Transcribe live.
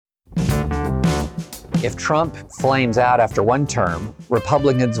If Trump flames out after one term,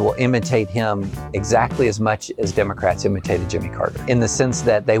 Republicans will imitate him exactly as much as Democrats imitated Jimmy Carter, in the sense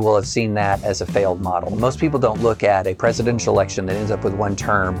that they will have seen that as a failed model. Most people don't look at a presidential election that ends up with one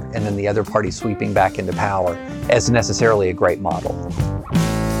term and then the other party sweeping back into power as necessarily a great model.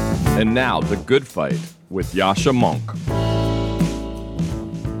 And now, The Good Fight with Yascha Mounk.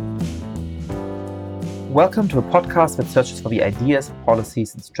 Welcome to a podcast that searches for the ideas,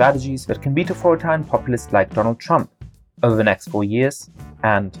 policies, and strategies that can beat authoritarian populists like Donald Trump over the next 4 years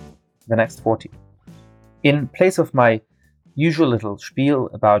and the next 40. In place of my usual little spiel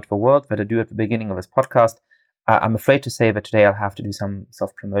about the world that I do at the beginning of this podcast, I'm afraid to say that today I'll have to do some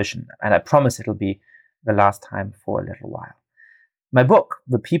self-promotion, and I promise it'll be the last time for a little while. My book,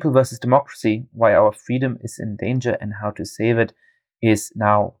 The People vs. Democracy, Why Our Freedom is in Danger and How to Save It, is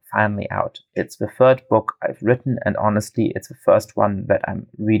now finally out. It's the third book I've written, and honestly, it's the first one that I'm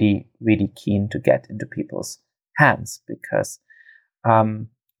really, really keen to get into people's hands, because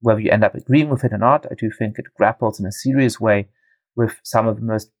whether you end up agreeing with it or not, I do think it grapples in a serious way with some of the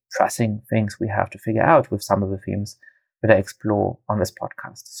most pressing things we have to figure out with some of the themes that I explore on this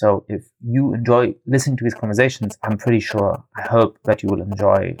podcast. So if you enjoy listening to these conversations, I'm pretty sure, I hope that you will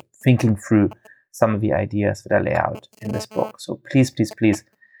enjoy thinking through some of the ideas that I lay out in this book. So please, please, please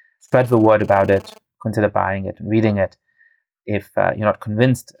spread the word about it. Consider buying it and reading it. If you're not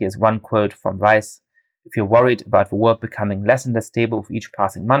convinced, here's one quote from Rice. If you're worried about the world becoming less and less stable with each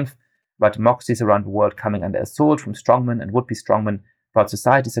passing month, about democracies around the world coming under assault from strongmen and would-be strongmen, about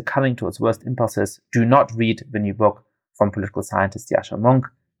society succumbing to its worst impulses, do not read the new book from political scientist Yascha Mounk,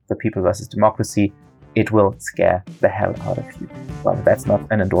 The People vs. Democracy. It will scare the hell out of you. Well, if that's not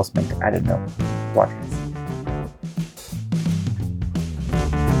an endorsement, I don't know what is.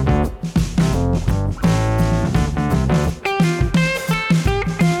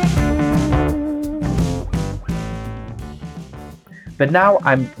 But now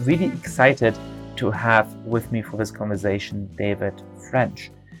I'm really excited to have with me for this conversation David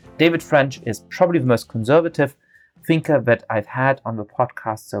French. David French is probably the most conservative thinker that I've had on the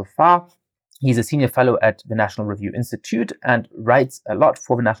podcast so far. He's a senior fellow at the National Review Institute and writes a lot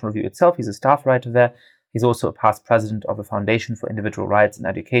for the National Review itself. He's a staff writer there. He's also a past president of the Foundation for Individual Rights and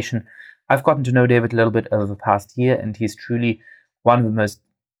Education. I've gotten to know David a little bit over the past year, and he's truly one of the most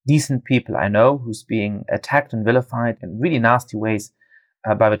decent people I know, who's being attacked and vilified in really nasty ways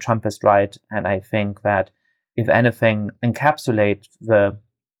by the Trumpist right. And I think that, if anything, encapsulate the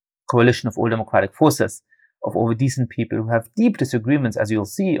coalition of all democratic forces, of all the decent people who have deep disagreements, as you'll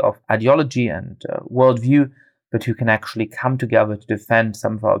see, of ideology and worldview, but who can actually come together to defend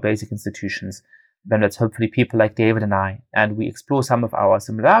some of our basic institutions. Then it's hopefully people like David and I, and we explore some of our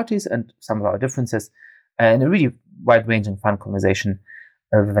similarities and some of our differences in a really wide-ranging, fun conversation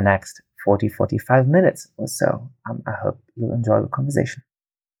over the next 45 minutes or so. I hope you'll enjoy the conversation.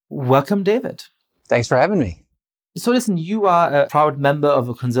 Welcome, David. Thanks for having me. So listen, you are a proud member of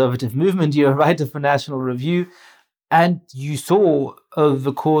a conservative movement. You're a writer for National Review. And you saw over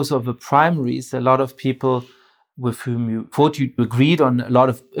the course of the primaries a lot of people with whom you thought you agreed on a lot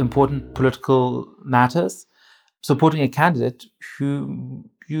of important political matters, supporting a candidate who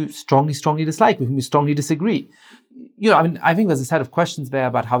you strongly dislike, with whom you strongly disagree. I think there's a set of questions there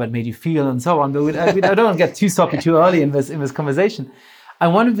about how that made you feel and so on. But I don't want to get too soppy too early in this conversation.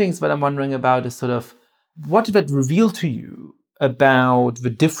 And one of the things that I'm wondering about is sort of, what did that reveal to you about the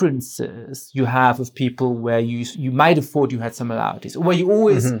differences you have with people where you might have thought you had similarities, or were you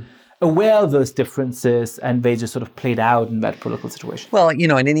always aware of those differences and they just sort of played out in that political situation? Well,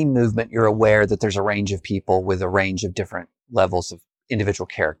 in any movement, you're aware that there's a range of people with a range of different levels of individual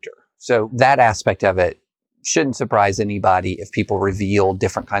character. So that aspect of it shouldn't surprise anybody if people reveal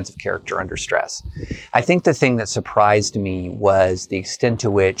different kinds of character under stress. I think the thing that surprised me was the extent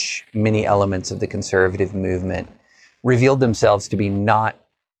to which many elements of the conservative movement revealed themselves to be not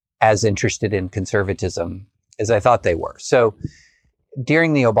as interested in conservatism as I thought they were. So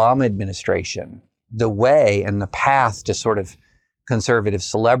during the Obama administration, the way and the path to sort of conservative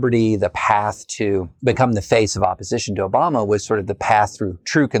celebrity, the path to become the face of opposition to Obama, was sort of the path through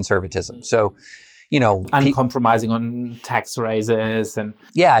true conservatism. So uncompromising on tax raises and...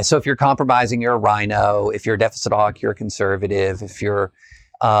 Yeah, so if you're compromising, you're a rhino. If you're a deficit hawk, you're a conservative. If you're,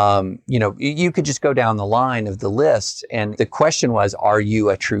 you could just go down the line of the list. And the question was, are you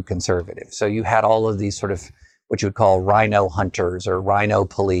a true conservative? So you had all of these sort of what you would call rhino hunters or rhino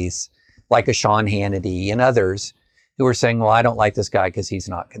police, like a Sean Hannity and others, who were saying, well, I don't like this guy because he's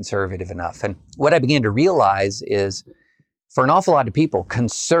not conservative enough. And what I began to realize is, for an awful lot of people,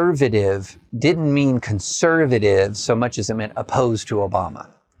 conservative didn't mean conservative so much as it meant opposed to Obama.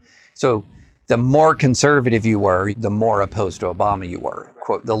 So the more conservative you were, the more opposed to Obama you were.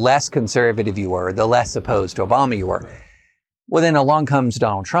 Quote, the less conservative you were, the less opposed to Obama you were. Well, then along comes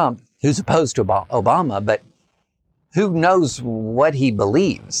Donald Trump, who's opposed to Obama, but who knows what he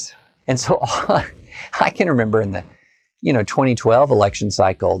believes? And so I can remember in the 2012 election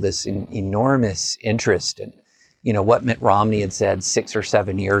cycle, this enormous interest in what Mitt Romney had said 6 or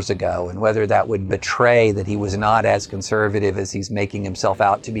 7 years ago, and whether that would betray that he was not as conservative as he's making himself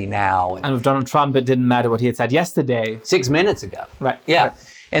out to be now. And with Donald Trump, it didn't matter what he had said yesterday. 6 minutes ago. Right. Yeah. Right.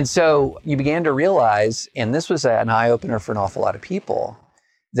 And so you began to realize, and this was an eye-opener for an awful lot of people,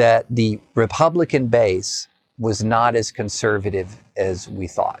 that the Republican base was not as conservative as we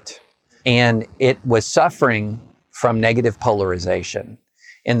thought. And it was suffering from negative polarization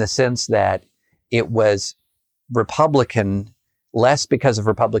in the sense that it was Republican less because of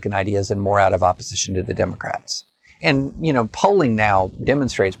Republican ideas and more out of opposition to the Democrats. And, polling now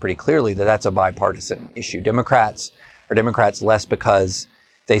demonstrates pretty clearly that that's a bipartisan issue. Democrats are Democrats less because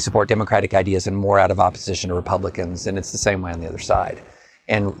they support Democratic ideas and more out of opposition to Republicans. And it's the same way on the other side.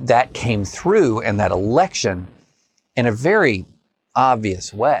 And that came through in that election in a very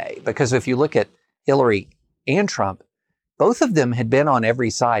obvious way. Because if you look at Hillary and Trump, both of them had been on every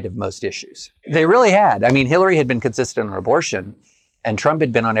side of most issues. They really had. I mean, Hillary had been consistent on abortion, and Trump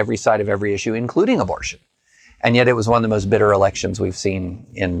had been on every side of every issue, including abortion. And yet it was one of the most bitter elections we've seen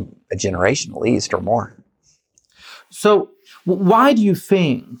in a generation, at least, or more. So why do you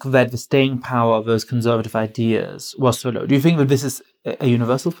think that the staying power of those conservative ideas was so low? Do you think that this is a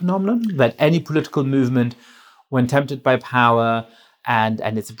universal phenomenon, that any political movement, when tempted by power and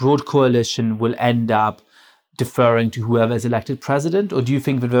its broad coalition, will end up deferring to whoever is elected president? Or do you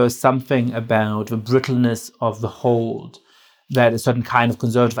think that there is something about the brittleness of the hold that a certain kind of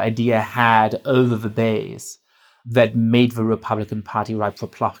conservative idea had over the base that made the Republican Party ripe for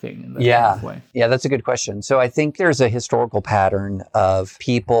plucking in that kind of way? Yeah, that's a good question. So I think there's a historical pattern of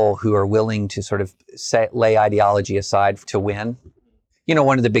people who are willing to sort of lay ideology aside to win.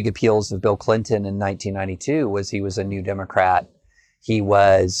 One of the big appeals of Bill Clinton in 1992 was he was a new Democrat. He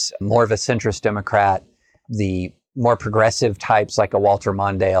was more of a centrist Democrat. The more progressive types like a Walter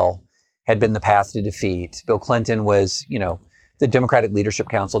Mondale had been the path to defeat. Bill Clinton was, the Democratic Leadership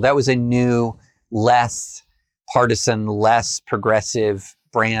Council. That was a new, less partisan, less progressive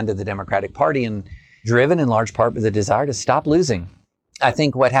brand of the Democratic Party, and driven in large part by the desire to stop losing. I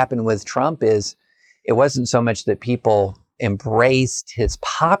think what happened with Trump is it wasn't so much that people embraced his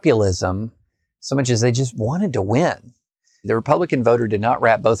populism so much as they just wanted to win. The Republican voter did not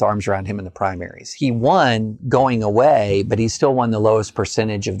wrap both arms around him in the primaries. He won going away, but he still won the lowest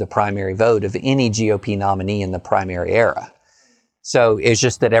percentage of the primary vote of any GOP nominee in the primary era. So it's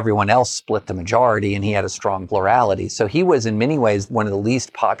just that everyone else split the majority and he had a strong plurality. So he was in many ways one of the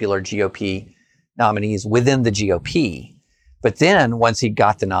least popular GOP nominees within the GOP. But then once he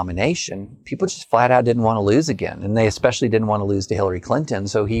got the nomination, people just flat out didn't want to lose again. And they especially didn't want to lose to Hillary Clinton.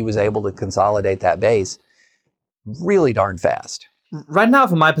 So he was able to consolidate that base really darn fast. Right now,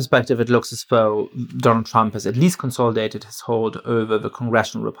 from my perspective, it looks as though Donald Trump has at least consolidated his hold over the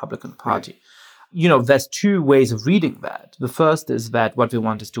Congressional Republican Party. Right. There's two ways of reading that. The first is that what we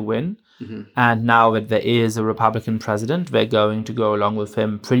want is to win. Mm-hmm. And now that there is a Republican president, they're going to go along with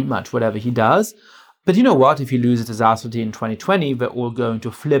him pretty much whatever he does. But you know what? If he loses disastrously in 2020, they're all going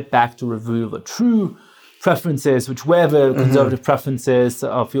to flip back to review the true preferences, which were the conservative preferences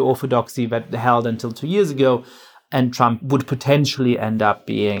of the orthodoxy that held until 2 years ago. And Trump would potentially end up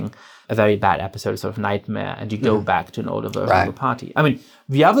being a very bad episode, sort of nightmare, and you go back to an older version of the party. I mean,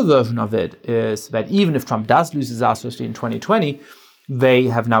 the other version of it is that even if Trump does lose disastrously in 2020, they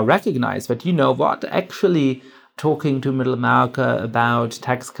have now recognized that, actually talking to middle America about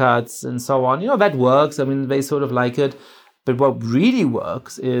tax cuts and so on, that works. I mean, they sort of like it. But what really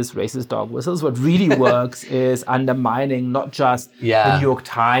works is racist dog whistles. What really works is undermining not just the New York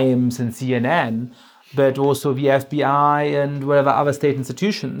Times and CNN, but also the FBI and whatever other state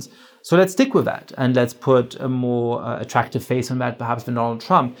institutions. So let's stick with that, and let's put a more attractive face on that, perhaps, than Donald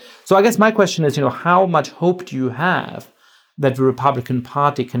Trump. So I guess my question is, how much hope do you have that the Republican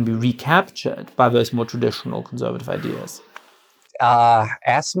Party can be recaptured by those more traditional conservative ideas?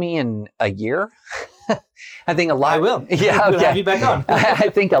 Ask me in a year. I think a lot. I will. Yeah, we'll have you back on. I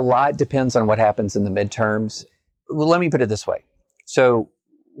think a lot depends on what happens in the midterms. Well, let me put it this way. So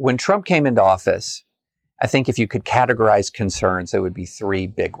when Trump came into office, I think if you could categorize concerns, there would be three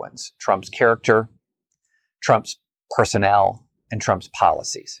big ones: Trump's character, Trump's personnel, and Trump's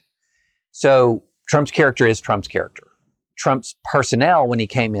policies. So Trump's character is Trump's character. Trump's personnel, when he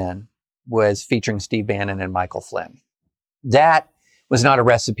came in, was featuring Steve Bannon and Michael Flynn. That was not a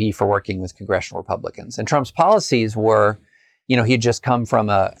recipe for working with congressional Republicans. And Trump's policies were, he'd just come from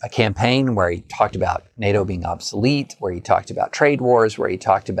a campaign where he talked about NATO being obsolete, where he talked about trade wars, where he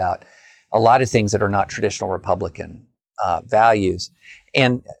talked about a lot of things that are not traditional Republican values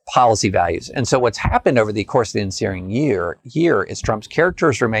and policy values. And so what's happened over the course of the ensuing year is Trump's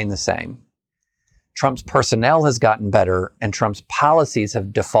characters remain the same. Trump's personnel has gotten better, and Trump's policies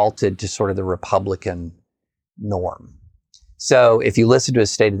have defaulted to sort of the Republican norm. So if you listen to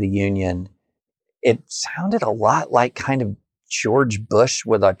his State of the Union, it sounded a lot like kind of George Bush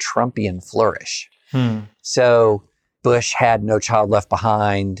with a Trumpian flourish. So Bush had No Child Left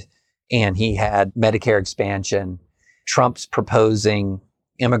Behind, and he had Medicare expansion. Trump's proposing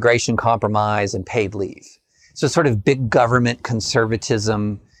immigration compromise and paid leave. So sort of big government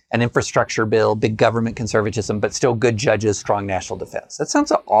conservatism, an infrastructure bill, big government conservatism, but still good judges, strong national defense. That sounds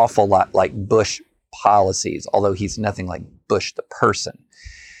an awful lot like Bush policies, although he's nothing like Bush the person.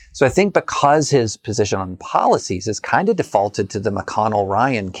 So I think because his position on policies has kind of defaulted to the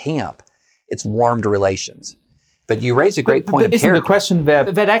McConnell-Ryan camp, it's warmed relations. But you raise a great point of isn't character. the question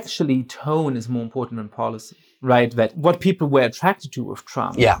that actually tone is more important than policy, right? That what people were attracted to with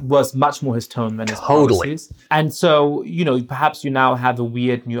Trump was much more his tone than his policies. And so, perhaps you now have a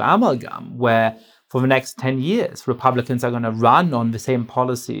weird new amalgam where for the next 10 years, Republicans are going to run on the same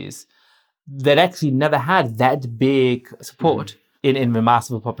policies that actually never had that big support in the mass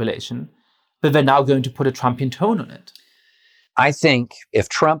of the population, but they're now going to put a Trumpian tone on it. I think if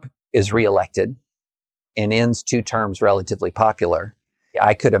Trump is reelected and ends 2 terms relatively popular,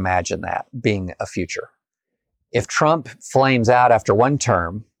 I could imagine that being a future. If Trump flames out after 1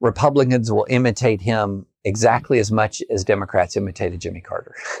 term, Republicans will imitate him exactly as much as Democrats imitated Jimmy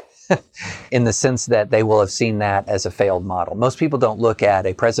Carter, in the sense that they will have seen that as a failed model. Most people don't look at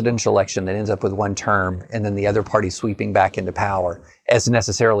a presidential election that ends up with 1 term and then the other party sweeping back into power as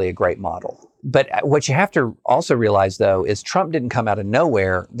necessarily a great model. But what you have to also realize, though, is Trump didn't come out of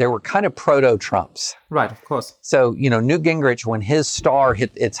nowhere. There were kind of proto-Trumps. Right, of course. So, Newt Gingrich, when his star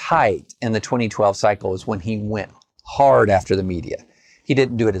hit its height in the 2012 cycle, is when he went hard after the media. He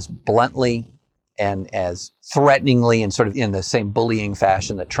didn't do it as bluntly and as threateningly and sort of in the same bullying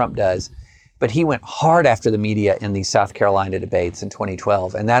fashion that Trump does. But he went hard after the media in these South Carolina debates in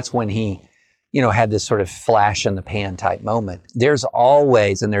 2012. And that's when he had this sort of flash in the pan type moment. There's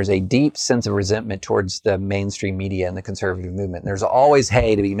always, and there's a deep sense of resentment towards the mainstream media and the conservative movement. There's always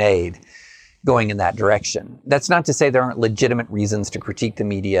hay to be made going in that direction. That's not to say there aren't legitimate reasons to critique the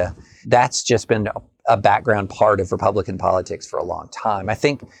media. That's just been a background part of Republican politics for a long time. I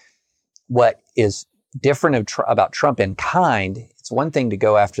think what is different about Trump in kind, it's one thing to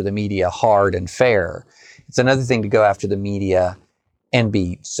go after the media hard and fair. It's another thing to go after the media and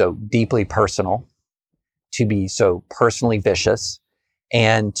be so deeply personal, to be so personally vicious,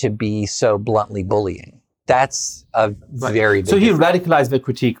 and to be so bluntly bullying. That's a very big So he difference. radicalized the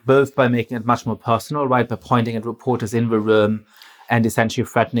critique both by making it much more personal, right? By pointing at reporters in the room and essentially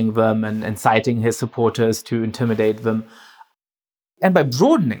threatening them and inciting his supporters to intimidate them. And by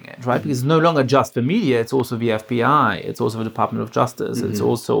broadening it, right? Because it's no longer just the media, it's also the FBI, it's also the Department of Justice, it's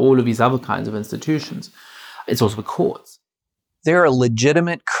also all of these other kinds of institutions. It's also the courts. There are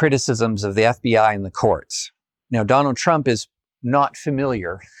legitimate criticisms of the FBI and the courts. Now, Donald Trump is not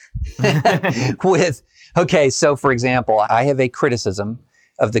familiar with, so for example, I have a criticism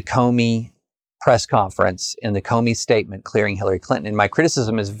of the Comey press conference and the Comey statement clearing Hillary Clinton. And my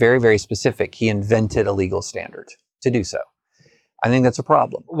criticism is very, very specific. He invented a legal standard to do so. I think that's a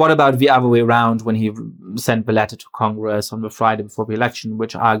problem. What about the other way around when he sent the letter to Congress on the Friday before the election,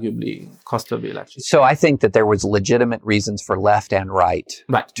 which arguably cost her the election? So I think that there was legitimate reasons for left and right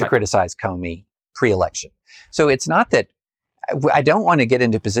to criticize Comey pre-election. So it's not that I don't want to get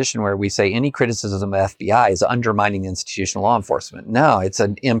into a position where we say any criticism of the FBI is undermining institutional law enforcement. No, it's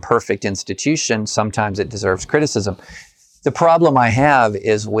an imperfect institution. Sometimes it deserves criticism. The problem I have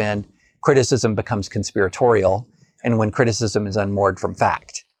is when criticism becomes conspiratorial and when criticism is unmoored from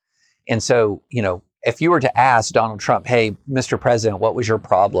fact. And so, if you were to ask Donald Trump, hey, Mr. President, what was your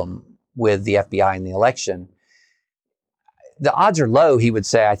problem with the FBI in the election? The odds are low he would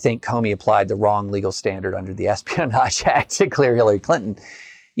say, I think Comey applied the wrong legal standard under the Espionage Act to clear Hillary Clinton.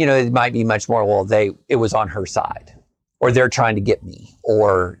 It might be much more, it was on her side, or they're trying to get me,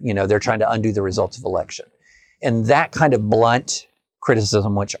 or, they're trying to undo the results of election. And that kind of blunt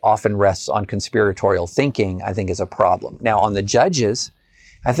criticism, which often rests on conspiratorial thinking, I think is a problem. Now, on the judges,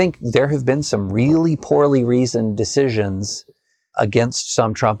 I think there have been some really poorly reasoned decisions against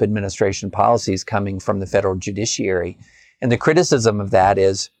some Trump administration policies coming from the federal judiciary. And the criticism of that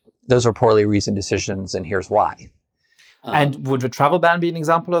is those are poorly reasoned decisions, and here's why. And would the travel ban be an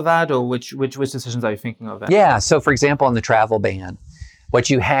example of that, or which decisions are you thinking of? Yeah. So, for example, on the travel ban, what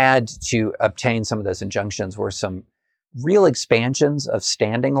you had to obtain some of those injunctions were some real expansions of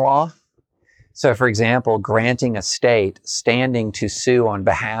standing law. So, for example, granting a state standing to sue on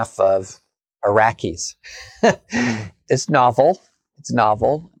behalf of Iraqis. It's novel. It's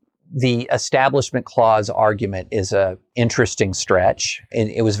novel. The Establishment Clause argument is an interesting stretch. And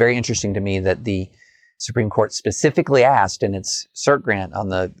it was very interesting to me that the Supreme Court specifically asked in its cert grant on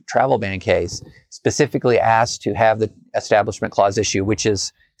the travel ban case, specifically asked to have the Establishment Clause issue, which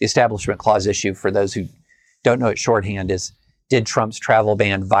is the Establishment Clause issue, for those who don't know it shorthand, is did Trump's travel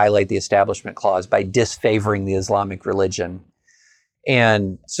ban violate the Establishment Clause by disfavoring the Islamic religion?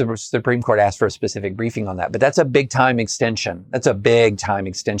 And so the Supreme Court asked for a specific briefing on that. But that's a big time extension. That's a big time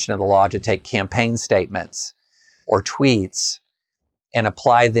extension of the law to take campaign statements or tweets and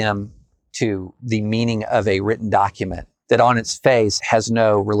apply them to the meaning of a written document that on its face has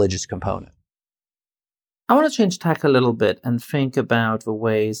no religious component. I want to change tack a little bit and think about the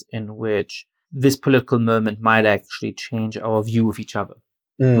ways in which this political moment might actually change our view of each other,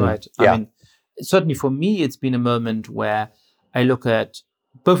 right? Yeah. I mean, certainly for me, it's been a moment where I look at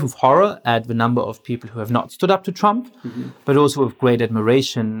both with horror at the number of people who have not stood up to Trump, but also with great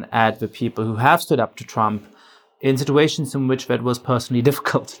admiration at the people who have stood up to Trump in situations in which that was personally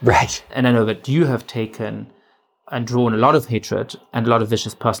difficult. Right. And I know that you have taken and drawn a lot of hatred and a lot of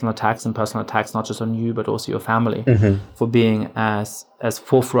vicious personal attacks not just on you, but also your family for being as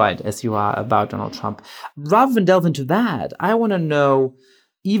forthright as you are about Donald Trump. Rather than delve into that, I want to know,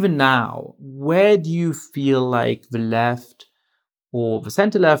 even now, where do you feel like the left or the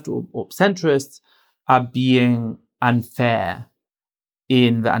center-left or centrists are being unfair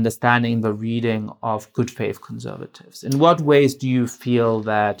in the understanding, the reading of good faith conservatives? In what ways do you feel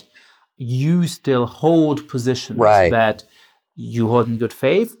that you still hold positions that you hold in good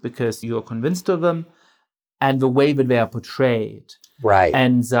faith because you're convinced of them, and the way that they are portrayed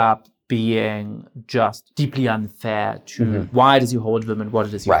ends up being just deeply unfair to why does you hold them and what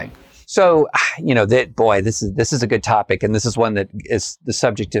it is you think? So, this is a good topic, and this is one that is the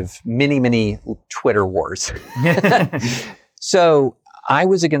subject of many, many Twitter wars. So I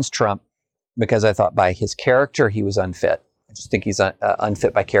was against Trump because I thought by his character, he was unfit. I just think he's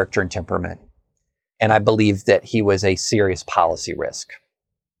unfit by character and temperament. And I believe that he was a serious policy risk.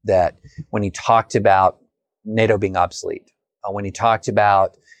 That when he talked about NATO being obsolete, when he talked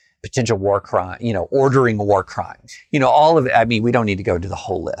about potential war crime, ordering war crimes, all of it. I mean, we don't need to go to the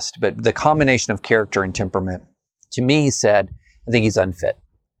whole list, but the combination of character and temperament to me said, I think he's unfit.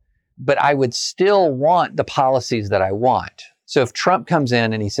 But I would still want the policies that I want. So if Trump comes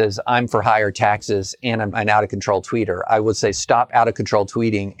in and he says, I'm for higher taxes and I'm an out of control tweeter, I would say, stop out of control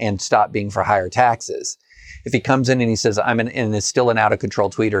tweeting and stop being for higher taxes. If he comes in and he says, and is still an out of control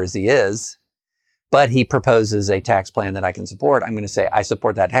tweeter as he is, but he proposes a tax plan that I can support, I'm going to say, I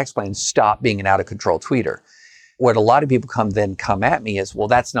support that tax plan, stop being an out of control tweeter. What a lot of people come at me is, well,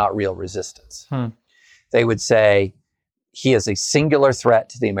 that's not real resistance. They would say, he is a singular threat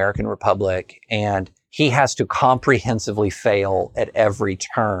to the American Republic, and he has to comprehensively fail at every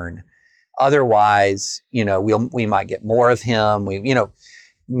turn. Otherwise, we might get more of him.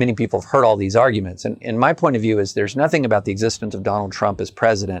 Many people have heard all these arguments. And my point of view is there's nothing about the existence of Donald Trump as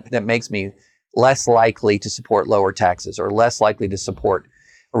president that makes me less likely to support lower taxes or less likely to support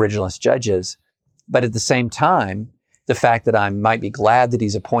originalist judges. But at the same time, the fact that I might be glad that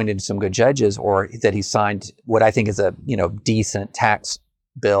he's appointed some good judges, or that he signed what I think is a decent tax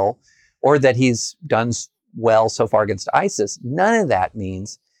bill, or that he's done well so far against ISIS, none of that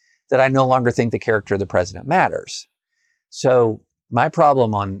means that I no longer think the character of the president matters. So my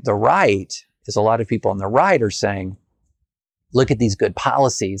problem on the right is a lot of people on the right are saying, look at these good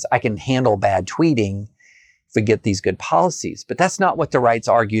policies. I can handle bad tweeting if we get these good policies. But that's not what the right's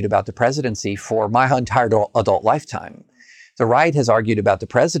argued about the presidency for my entire adult lifetime. The right has argued about the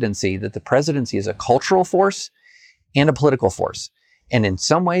presidency that the presidency is a cultural force and a political force. And in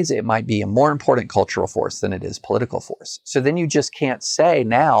some ways, it might be a more important cultural force than it is political force. So then you just can't say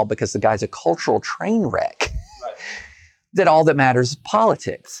now, because the guy's a cultural train wreck, that all that matters is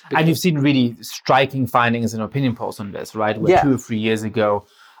politics. And you've seen really striking findings in opinion polls on this, right? Where 2 or 3 years ago,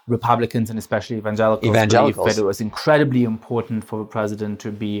 Republicans and especially evangelicals believed that it was incredibly important for the president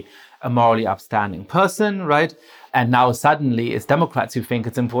to be a morally upstanding person, right? And now suddenly it's Democrats who think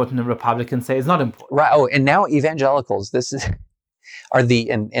it's important and Republicans say it's not important. Right. Oh, and now evangelicals,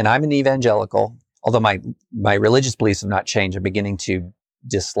 and I'm an evangelical, although my religious beliefs have not changed. I'm beginning to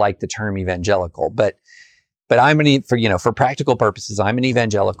dislike the term evangelical, but I'm for practical purposes, I'm an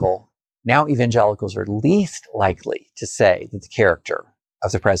evangelical. Now evangelicals are least likely to say that the character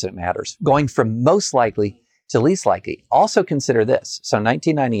of the president matters. Going from most likely to least likely. Also consider this. So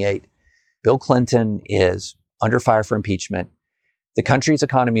 1998, Bill Clinton is under fire for impeachment. The country's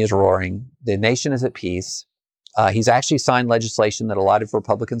economy is roaring. The nation is at peace. He's actually signed legislation that a lot of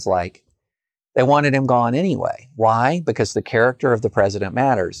Republicans like. They wanted him gone anyway. Why? Because the character of the president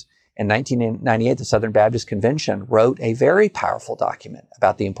matters. In 1998, the Southern Baptist Convention wrote a very powerful document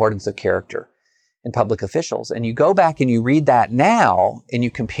about the importance of character in public officials. And you go back and you read that now and you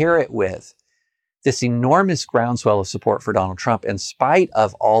compare it with this enormous groundswell of support for Donald Trump in spite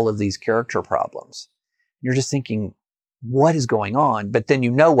of all of these character problems. You're just thinking, what is going on? But then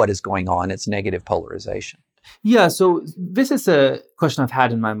you know what is going on. It's negative polarization. Yeah, so this is a question I've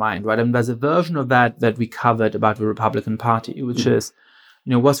had in my mind, right? And there's a version of that we covered about the Republican Party, which is,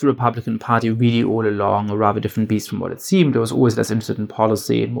 was the Republican Party really all along a rather different beast from what it seemed? It was always less interested in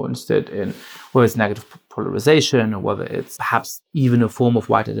policy and more interested in whether it's negative polarization or whether it's perhaps even a form of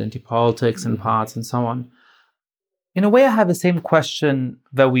white identity politics in parts and so on. In a way, I have the same question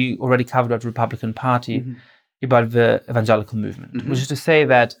that we already covered about the Republican Party about the evangelical movement, which is to say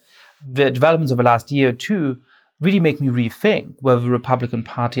that the developments of the last year or two really make me rethink whether the Republican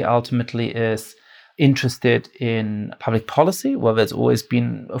Party ultimately is interested in public policy, whether it's always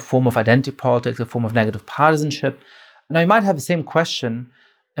been a form of identity politics, a form of negative partisanship. Now, you might have the same question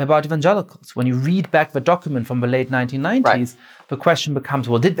about evangelicals. When you read back the document from the late 1990s, the question becomes,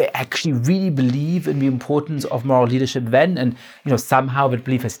 well, did they actually really believe in the importance of moral leadership then? And, somehow that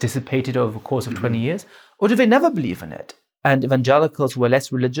belief has dissipated over the course of 20 years? Or did they never believe in it? And evangelicals were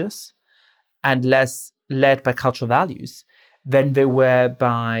less religious and less led by cultural values than they were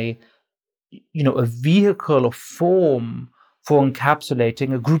by, a vehicle or form for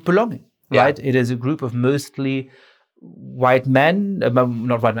encapsulating a group belonging, right? It is a group of mostly white men,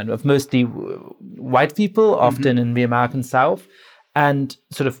 not white men, of mostly white people, often in the American South. And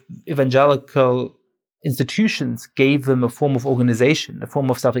sort of evangelical institutions gave them a form of organization, a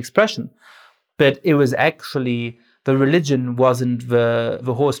form of self-expression. But it was actually, the religion wasn't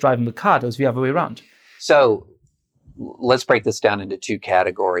the horse driving the cart, it was the other way around. So let's break this down into two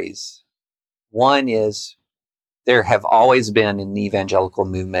categories. One is there have always been in the evangelical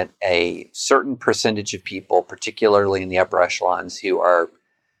movement a certain percentage of people, particularly in the upper echelons, who are,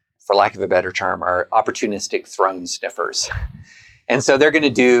 for lack of a better term, are opportunistic throne sniffers. And so they're going to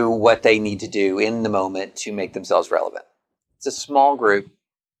do what they need to do in the moment to make themselves relevant. It's a small group.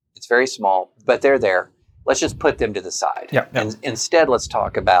 It's very small, but they're there. Let's just put them to the side. And instead, let's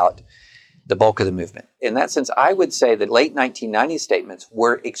talk about the bulk of the movement. In that sense, I would say that late 1990s statements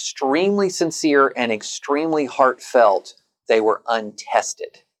were extremely sincere and extremely heartfelt. They were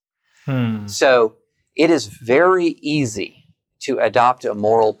untested. So it is very easy to adopt a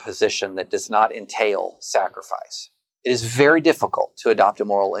moral position that does not entail sacrifice. It is very difficult to adopt a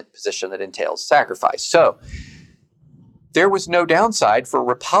moral position that entails sacrifice. So there was no downside for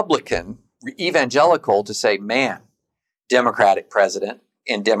Republican evangelical to say, man, Democratic president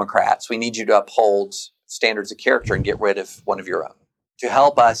and Democrats, we need you to uphold standards of character and get rid of one of your own. To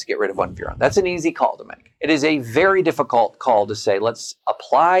help us get rid of one of your own. That's an easy call to make. It is a very difficult call to say, let's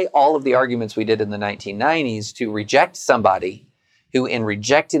apply all of the arguments we did in the 1990s to reject somebody who, in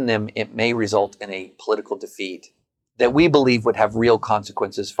rejecting them, it may result in a political defeat that we believe would have real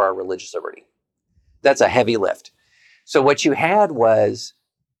consequences for our religious liberty. That's a heavy lift. So what you had was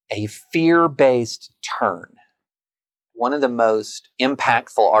a fear-based turn. One of the most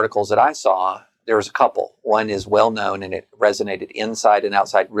impactful articles that I saw, there was a couple. One is well-known and it resonated inside and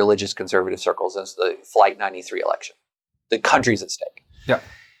outside religious conservative circles as the Flight 93 election. The country's at stake. Yeah.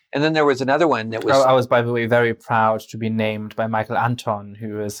 And then there was another one that was... I was, by the way, very proud to be named by Michael Anton,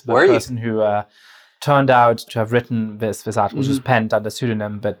 who is the person who turned out to have written this article, which was penned under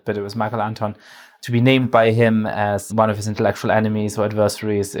pseudonym, but it was Michael Anton, to be named by him as one of his intellectual enemies or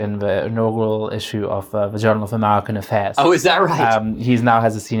adversaries in the inaugural issue of the Journal of American Affairs. Oh, is that right? He now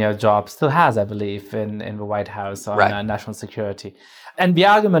has a senior job, still has, I believe, in the White House on national security. And the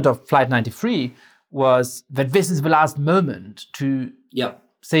argument of Flight 93 was that this is the last moment to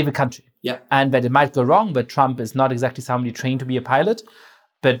save a country. And that it might go wrong, but Trump is not exactly somebody trained to be a pilot,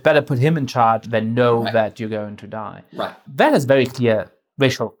 but better put him in charge than know that you're going to die. That has very clear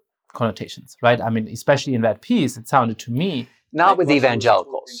racial connotations, right? I mean, especially in that piece, it sounded to me... Not with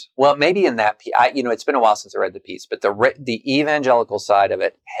evangelicals. Well, maybe in that piece. It's been a while since I read the piece, but the evangelical side of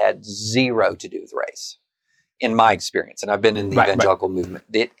it had zero to do with race, in my experience. And I've been in the evangelical movement.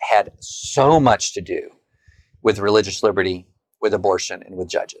 It had so much to do with religious liberty, with abortion, and with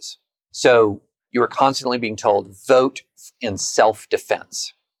judges. So you were constantly being told, vote in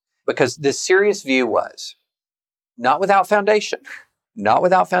self-defense. Because the serious view was, not without foundation,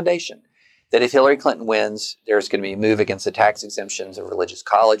 that if Hillary Clinton wins, there's going to be a move against the tax exemptions of religious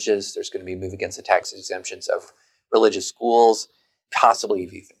colleges. There's going to be a move against the tax exemptions of religious schools, possibly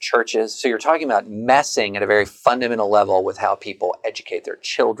even churches. So you're talking about messing at a very fundamental level with how people educate their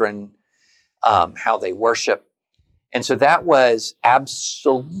children, how they worship. And so that was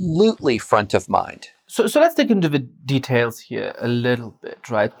absolutely front of mind. So let's dig into the details here a little bit,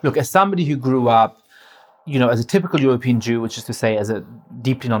 right? Look, as somebody who grew up, as a typical European Jew, which is to say as a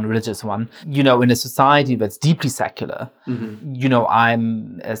deeply non-religious one, in a society that's deeply secular,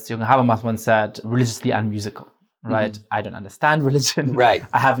 I'm, as Jürgen Habermas once said, religiously unmusical, right? I don't understand religion. Right.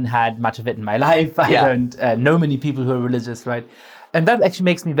 I haven't had much of it in my life. I don't know many people who are religious, right? And that actually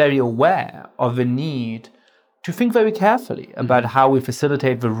makes me very aware of the need to think very carefully about how we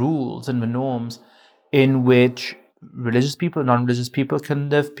facilitate the rules and the norms in which religious people and non-religious people can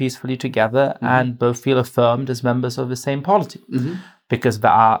live peacefully together and both feel affirmed as members of the same polity. Because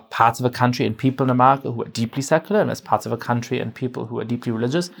there are parts of a country and people in America who are deeply secular, and there's parts of a country and people who are deeply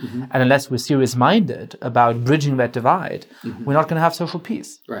religious. And unless we're serious-minded about bridging that divide, we're not going to have social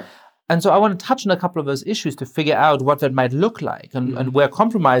peace. Right. And so I want to touch on a couple of those issues to figure out what that might look like and where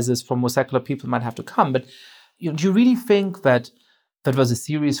compromises from more secular people might have to come. But do you really think that was a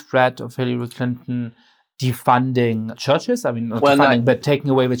serious threat of Hillary Clinton defunding churches? I mean, not defunding, but taking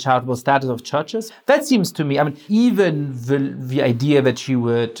away the charitable status of churches? That seems to me, even the idea that you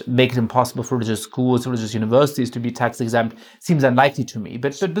would make it impossible for religious schools, religious universities to be tax exempt seems unlikely to me.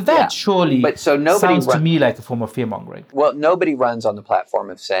 But that surely sounds to me like a form of fear-mongering. Well, nobody runs on the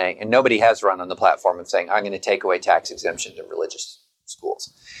platform of saying, and nobody has run on the platform of saying, I'm going to take away tax exemptions in religious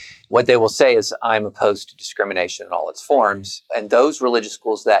schools. What they will say is, I'm opposed to discrimination in all its forms. And those religious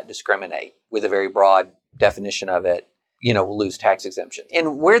schools that discriminate, with a very broad definition of it, will lose tax exemption.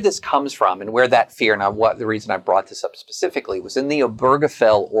 And where this comes from and where that fear, and the reason I brought this up specifically, was in the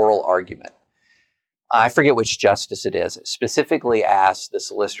Obergefell oral argument. I forget which justice it is. It specifically asked the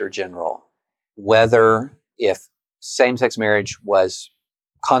Solicitor General whether, if same-sex marriage was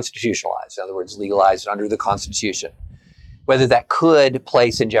constitutionalized, in other words, legalized under the Constitution, whether that could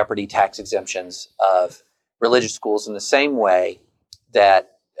place in jeopardy tax exemptions of religious schools in the same way that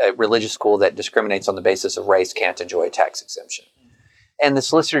a religious school that discriminates on the basis of race can't enjoy a tax exemption. And the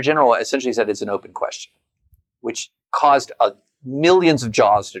Solicitor General essentially said it's an open question, which caused millions of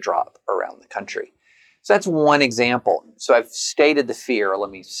jaws to drop around the country. So that's one example. So I've stated the fear. Let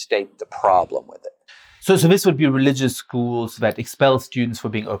me state the problem with it. So this would be religious schools that expel students for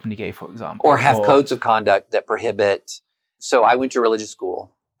being openly gay, for example. Or have codes of conduct that prohibit. So I went to religious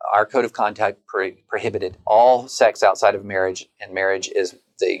school. Our code of conduct prohibited all sex outside of marriage, and marriage is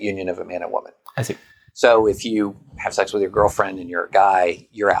the union of a man and woman. I see. So if you have sex with your girlfriend and you're a guy,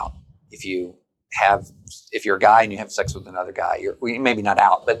 you're out. If you're a guy and you have sex with another guy, you're maybe not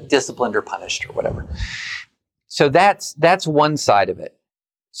out, but disciplined or punished or whatever. So that's one side of it.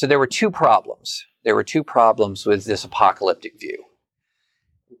 So there were two problems. There were two problems with this apocalyptic view.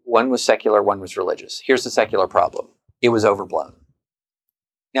 One was secular, one was religious. Here's the secular problem. It was overblown.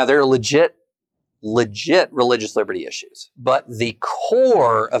 Now, there are legit religious liberty issues, but the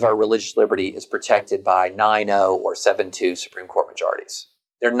core of our religious liberty is protected by 9-0 or 7-2 Supreme Court majorities.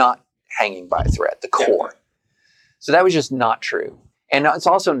 They're not hanging by a thread, the core. So that was just not true. And it's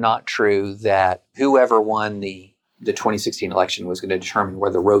also not true that whoever won the 2016 election was going to determine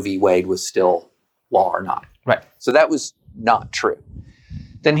whether Roe v. Wade was still law or not. Right. So that was not true.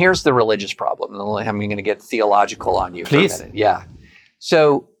 Then here's the religious problem. I'm going to get theological on you Please. for a minute. Yeah.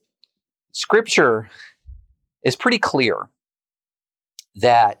 So Scripture is pretty clear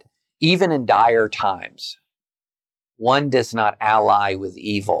that even in dire times, one does not ally with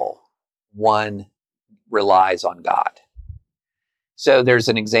evil. One relies on God. So there's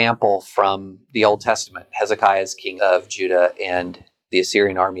an example from the Old Testament. Hezekiah is king of Judah, and the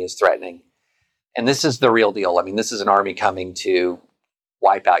Assyrian army is threatening. And this is the real deal. I mean, this is an army coming to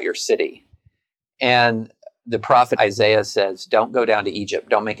wipe out your city. And the prophet Isaiah says, don't go down to Egypt.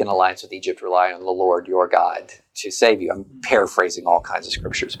 Don't make an alliance with Egypt. Rely on the Lord your God to save you. I'm paraphrasing all kinds of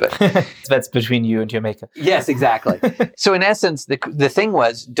scriptures, but that's between you and your maker. Yes, exactly. So in essence, the thing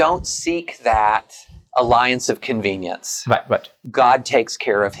was, don't seek that alliance of convenience. Right. God takes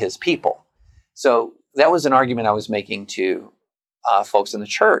care of his people. So that was an argument I was making to folks in the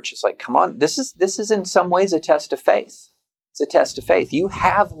church. It's like, come on, this is in some ways a test of faith. It's a test of faith. You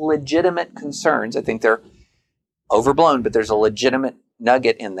have legitimate concerns. I think they're overblown, but there's a legitimate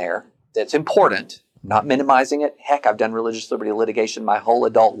nugget in there that's important. I'm not minimizing it. Heck, I've done religious liberty litigation my whole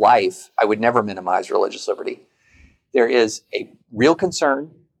adult life. I would never minimize religious liberty. There is a real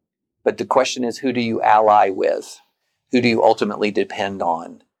concern But the question is, who do you ally with? Who do you ultimately depend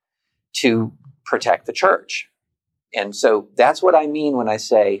on to protect the church? And so that's what I mean when I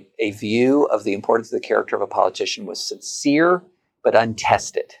say a view of the importance of the character of a politician was sincere but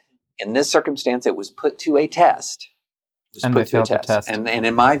untested. In this circumstance, it was put to a test. And they failed the test. And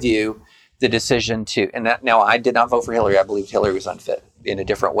in my view, the decision to, now I did not vote for Hillary. I believed Hillary was unfit in a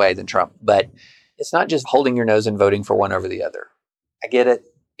different way than Trump. But it's not just holding your nose and voting for one over the other. I get it.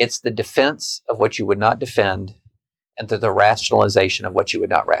 It's the defense of what you would not defend and the rationalization of what you would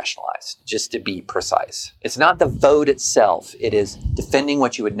not rationalize, just to be precise. It's not the vote itself. It is defending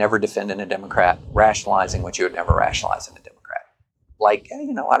what you would never defend in a Democrat, rationalizing what you would never rationalize in a Democrat. Like, I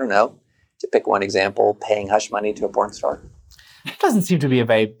don't know, to pick one example, paying hush money to a porn star. It doesn't seem to be a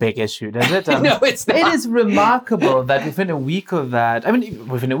very big issue, does it? No, it's not. It is remarkable that within a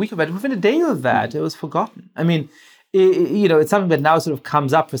day of that, it was forgotten. I mean, it's something that now sort of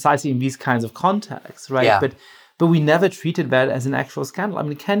comes up precisely in these kinds of contexts, right? Yeah. But we never treated that as an actual scandal. I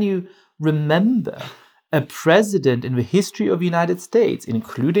mean, can you remember a president in the history of the United States,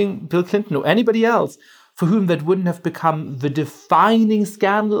 including Bill Clinton or anybody else, for whom that wouldn't have become the defining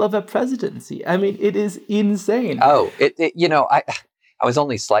scandal of a presidency? I mean, it is insane. Oh, I was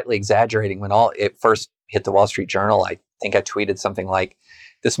only slightly exaggerating when it first hit the Wall Street Journal. I think I tweeted something like,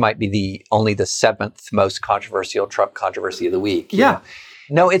 this might be only the 7th most controversial Trump controversy of the week. Yeah.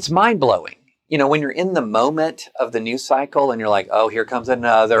 No, it's mind-blowing. When you're in the moment of the news cycle and you're like, oh, here comes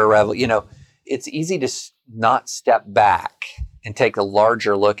another revolution, it's easy to not step back and take a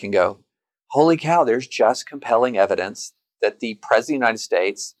larger look and go, holy cow, there's just compelling evidence that the president of the United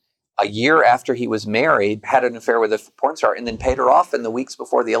States, a year after he was married, had an affair with a porn star and then paid her off in the weeks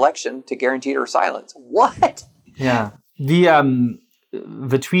before the election to guarantee her silence. What? Yeah.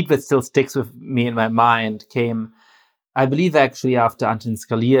 The tweet that still sticks with me in my mind came, I believe, actually after Antonin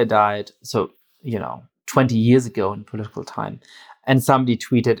Scalia died. So, 20 years ago in political time. And somebody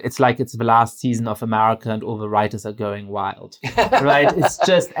tweeted, it's like it's the last season of America and all the writers are going wild, right? It's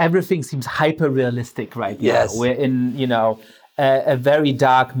just, everything seems hyper-realistic right now. Yes. We're in, a very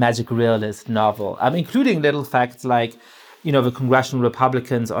dark magic realist novel, including little facts like, the congressional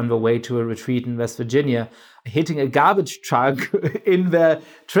Republicans on the way to a retreat in West Virginia, hitting a garbage truck in their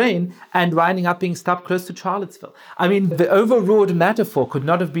train and winding up being stopped close to Charlottesville. I mean, the overwrought metaphor could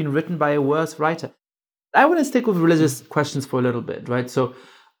not have been written by a worse writer. I want to stick with religious questions for a little bit, right? So,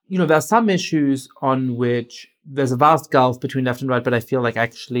 there are some issues on which there's a vast gulf between left and right, but I feel like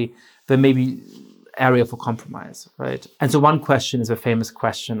actually there may be area for compromise, right? And so one question is the famous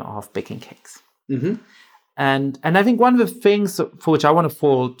question of baking cakes. Mm-hmm. And I think one of the things for which I want to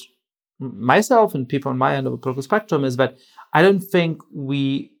fault myself and people on my end of the political spectrum is that I don't think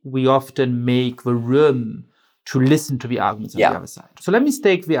we often make the room to listen to the arguments on the other side. So let me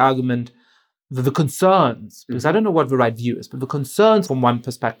stake the argument, the concerns, because I don't know what the right view is, but the concerns from one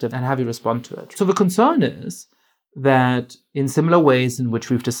perspective and have you respond to it. So the concern is that in similar ways in which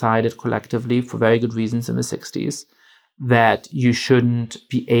we've decided collectively for very good reasons in the 60s, that you shouldn't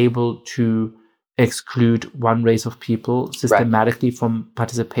be able to exclude one race of people systematically from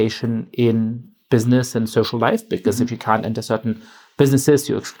participation in business and social life, because if you can't enter certain businesses,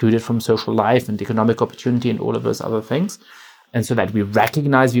 you're excluded from social life and economic opportunity and all of those other things. And so that we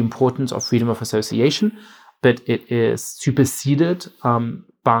recognize the importance of freedom of association, but it is superseded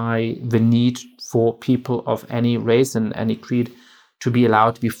by the need for people of any race and any creed to be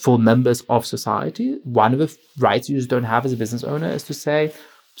allowed to be full members of society. One of the rights you just don't have as a business owner is to say,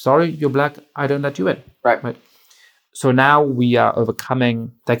 sorry, you're black, I don't let you in. Right. So now we are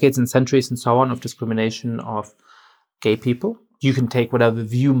overcoming decades and centuries and so on of discrimination of gay people. You can take whatever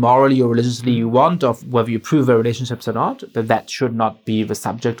view morally or religiously you want of whether you approve their relationships or not, but that should not be the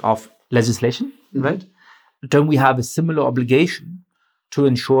subject of legislation, right? Don't we have a similar obligation to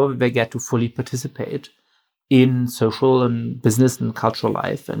ensure that they get to fully participate in social and business and cultural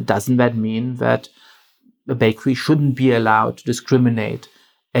life? And doesn't that mean that a bakery shouldn't be allowed to discriminate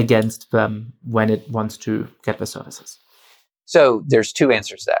against them when it wants to get their services? So there's two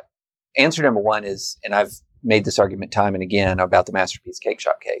answers to that. Answer number one is, and I've made this argument time and again about the Masterpiece Cake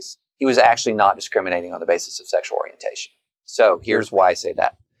Shop case, he was actually not discriminating on the basis of sexual orientation. So here's why I say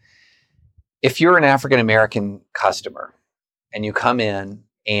that. If you're an African-American customer and you come in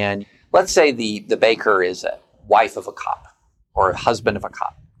and let's say the baker is a wife of a cop or a husband of a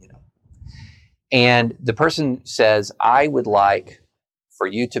cop, and the person says, I would like for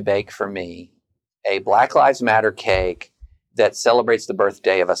you to bake for me a Black Lives Matter cake that celebrates the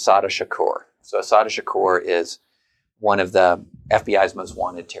birthday of Assata Shakur. So Assata Shakur is one of the FBI's most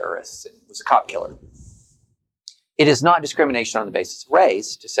wanted terrorists and was a cop killer. It is not discrimination on the basis of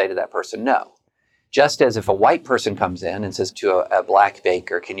race to say to that person, no. Just as if a white person comes in and says to a black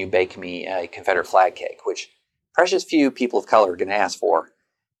baker, can you bake me a Confederate flag cake, which precious few people of color are going to ask for a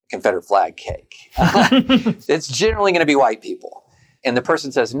Confederate flag cake. It's generally going to be white people. And the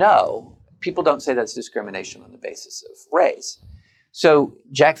person says no, people don't say that's discrimination on the basis of race. So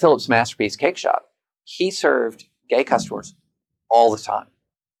Jack Phillips' Masterpiece Cake Shop, he served gay customers all the time.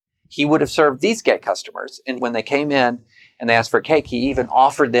 He would have served these gay customers. And when they came in and they asked for a cake, he even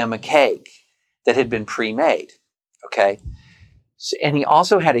offered them a cake that had been pre-made, okay? So, and he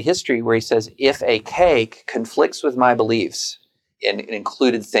also had a history where he says, if a cake conflicts with my beliefs, and it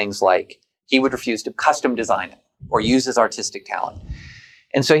included things like he would refuse to custom design it or use his artistic talent.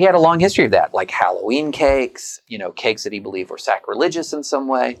 And so he had a long history of that, like Halloween cakes, cakes that he believed were sacrilegious in some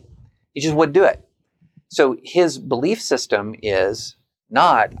way. He just wouldn't do it. So his belief system is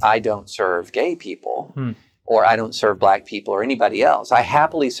not, I don't serve gay people, or I don't serve black people or anybody else. I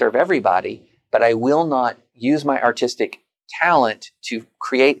happily serve everybody, but I will not use my artistic talent to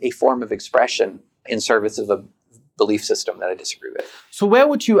create a form of expression in service of a belief system that I disagree with. So where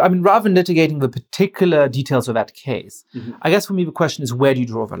would you, rather than litigating the particular details of that case, I guess for me the question is, where do you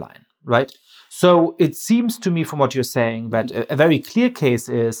draw the line, right? So it seems to me from what you're saying that a very clear case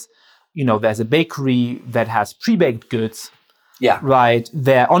is, there's a bakery that has pre-baked goods, right?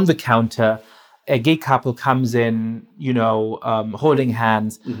 They're on the counter. A gay couple comes in, holding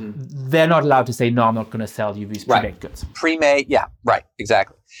hands. They're not allowed to say, no, I'm not going to sell you these pre-baked goods. Pre-made, yeah, right,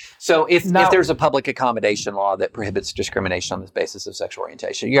 exactly. So if there's a public accommodation law that prohibits discrimination on the basis of sexual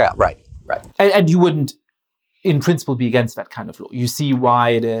orientation, yeah, right. And you wouldn't, in principle, be against that kind of law. You see why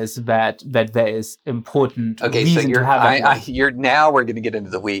it is that there is important reason to have that. Now we're going to get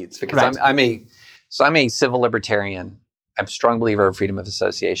into the weeds, because I'm a civil libertarian. I'm a strong believer of freedom of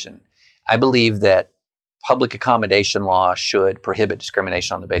association. I believe that public accommodation law should prohibit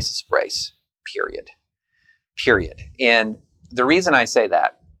discrimination on the basis of race, period. And the reason I say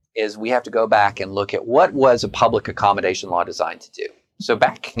that is we have to go back and look at what was a public accommodation law designed to do. So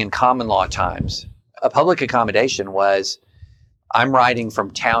back in common law times, a public accommodation was, I'm riding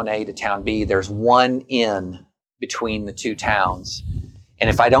from town A to town B, there's one inn between the two towns. And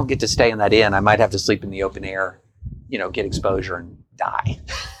if I don't get to stay in that inn, I might have to sleep in the open air, get exposure and die.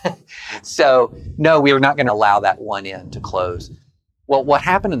 So no, we were not going to allow that one inn to close. Well, what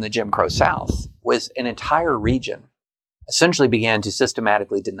happened in the Jim Crow South was an entire region essentially began to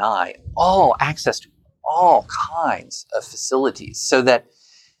systematically deny all access to all kinds of facilities, so that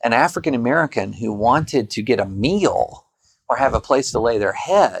an African American who wanted to get a meal or have a place to lay their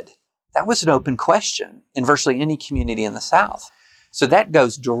head, that was an open question in virtually any community in the South. So that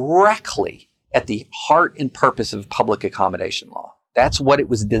goes directly at the heart and purpose of public accommodation law. That's what it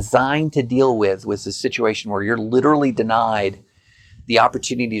was designed to deal with, was the situation where you're literally denied the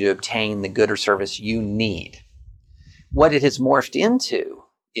opportunity to obtain the good or service you need. What it has morphed into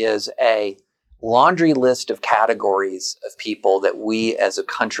is a laundry list of categories of people that we as a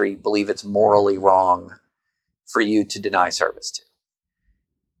country believe it's morally wrong for you to deny service to.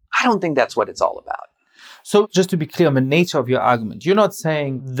 I don't think that's what it's all about. So just to be clear on the nature of your argument, you're not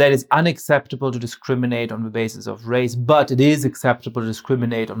saying that it's unacceptable to discriminate on the basis of race, but it is acceptable to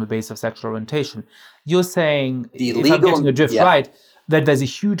discriminate on the basis of sexual orientation. You're saying, if I'm getting your drift right, that there's a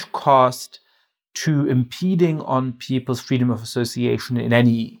huge cost to impeding on people's freedom of association in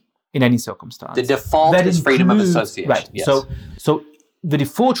any circumstance. The default is freedom of association. Right. Yes. So the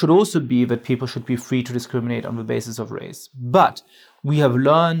default should also be that people should be free to discriminate on the basis of race. But we have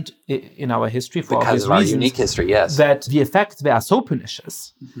learned in our history, for because obvious of our reasons, unique history, yes, that the effects there are so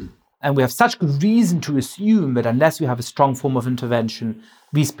pernicious. And we have such good reason to assume that unless we have a strong form of intervention,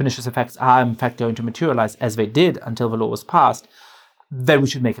 these pernicious effects are in fact going to materialize, as they did until the law was passed, then we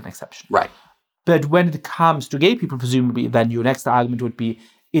should make an exception. Right. But when it comes to gay people, presumably, then your next argument would be,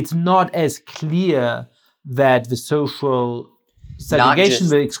 it's not as clear that the social segregation,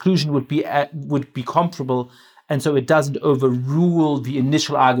 the exclusion would be comparable, and so it doesn't overrule the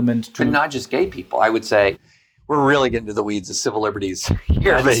initial argument. But not just gay people. I would say we're really getting to the weeds of civil liberties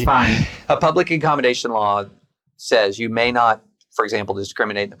here. That's fine. A public accommodation law says you may not, for example,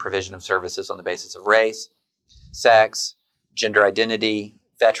 discriminate in the provision of services on the basis of race, sex, gender identity,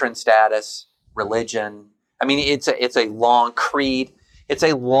 veteran status, religion. I mean, it's a long creed. It's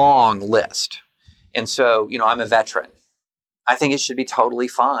a long list. And so, I'm a veteran. I think it should be totally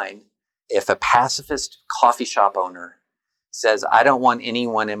fine if a pacifist coffee shop owner says, I don't want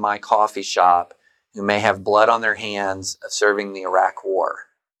anyone in my coffee shop who may have blood on their hands of serving the Iraq War.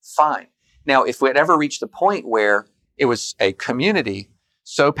 Fine. Now, if we'd ever reached the point where it was a community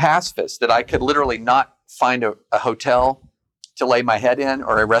so pacifist that I could literally not find a hotel to lay my head in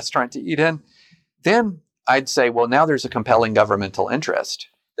or a restaurant to eat in, then I'd say, well, now there's a compelling governmental interest.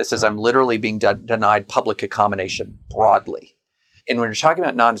 This is I'm literally being denied public accommodation broadly. And when you're talking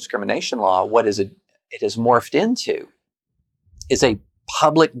about non-discrimination law, what is it has morphed into is a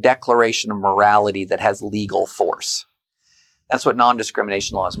public declaration of morality that has legal force. That's what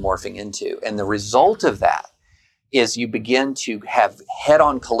non-discrimination law is morphing into. And the result of that is you begin to have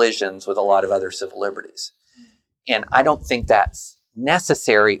head-on collisions with a lot of other civil liberties. And I don't think that's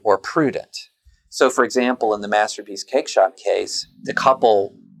necessary or prudent. So, for example, in the Masterpiece Cake Shop case, the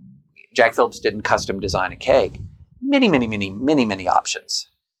couple, Jack Phillips didn't custom design a cake. Many options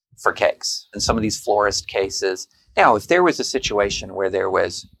for cakes. In some of these florist cases. Now, if there was a situation where there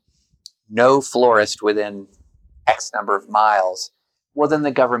was no florist within X number of miles, well, then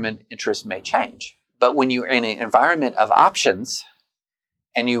the government interest may change. But when you're in an environment of options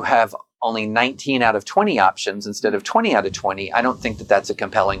and you have only 19 out of 20 options instead of 20 out of 20, I don't think that that's a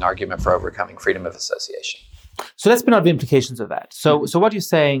compelling argument for overcoming freedom of association. So let's spin out the implications of that. So what you're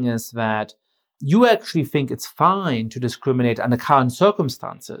saying is that you actually think it's fine to discriminate under current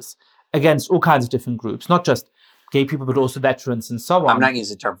circumstances against all kinds of different groups, not just gay people, but also veterans and so on. I'm not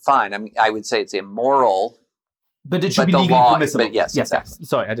using the term fine. I would say it's immoral. But it should be legally permissible. But yes, exactly.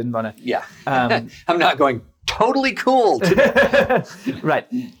 Sorry, I didn't want to. Yeah. I'm not going totally cool today. Right.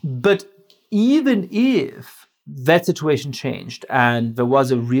 But even if that situation changed and there was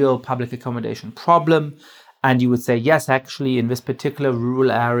a real public accommodation problem, and you would say, yes, actually, in this particular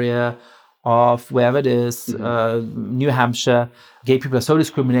rural area of wherever it is, New Hampshire, gay people are so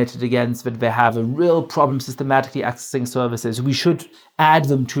discriminated against that they have a real problem systematically accessing services. We should add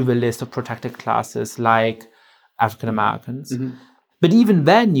them to the list of protected classes like African Americans. But even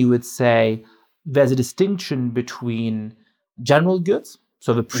then, you would say there's a distinction between general goods,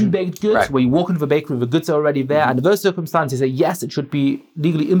 so the pre-baked goods, where you walk into the bakery, the goods are already there. And in those circumstances, say, yes, it should be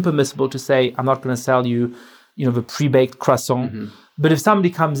legally impermissible to say, I'm not going to sell you, the pre-baked croissant. But if somebody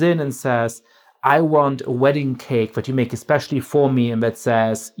comes in and says, I want a wedding cake that you make especially for me, and that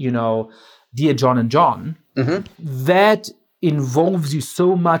says, Dear John and John, that involves you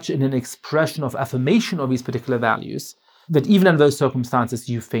so much in an expression of affirmation of these particular values that even in those circumstances,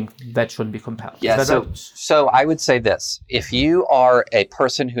 you think that shouldn't be compelled. Yeah, so I would say this. If you are a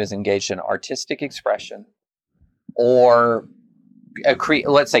person who is engaged in artistic expression or,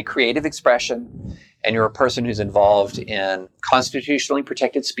 let's say, creative expression, and you're a person who's involved in constitutionally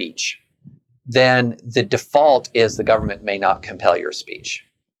protected speech, then the default is the government may not compel your speech,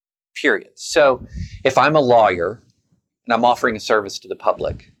 period. So if I'm a lawyer and I'm offering a service to the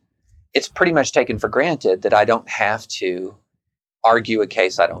public, it's pretty much taken for granted that I don't have to argue a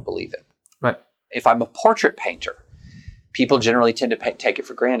case I don't believe in. Right. If I'm a portrait painter, people generally tend to take it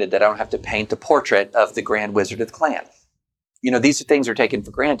for granted that I don't have to paint the portrait of the Grand Wizard of the Klan. These things are taken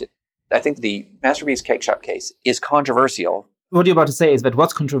for granted. I think the Masterpiece Cake Shop case is controversial. What you're about to say is that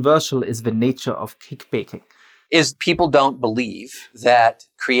what's controversial is the nature of cake baking. Is people don't believe that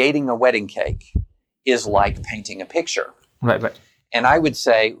creating a wedding cake is like painting a picture. Right. And I would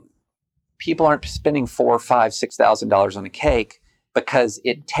say people aren't spending $4,000, $5,000, $6,000 on a cake because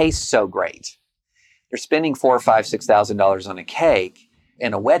it tastes so great. They're spending $4,000, $5,000, $6,000 on a cake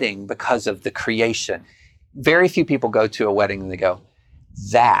in a wedding because of the creation. Very few people go to a wedding and they go,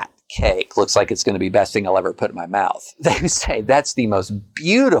 that cake looks like it's going to be the best thing I'll ever put in my mouth. They say that's the most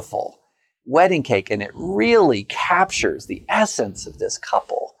beautiful wedding cake, and it really captures the essence of this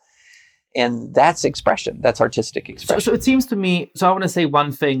couple. And that's expression. That's artistic expression. So it seems to me, I want to say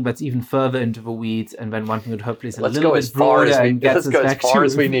one thing that's even further into the weeds, and then one thing that hopefully is a little bit broader and gets us back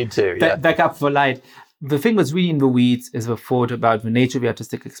as we need to. Back up for light. The thing that's really in the weeds is the thought about the nature of the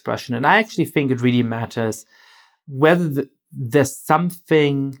artistic expression. And I actually think it really matters whether there's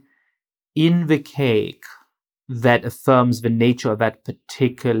something in the cake that affirms the nature of that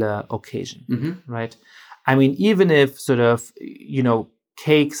particular occasion, right? I mean, even if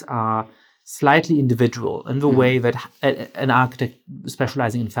cakes are slightly individual in the way that an architect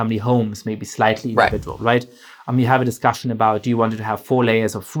specializing in family homes may be slightly individual, right? You have a discussion about, do you want it to have 4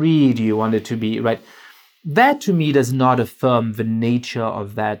 layers or 3? Do you want it to be, right? That to me does not affirm the nature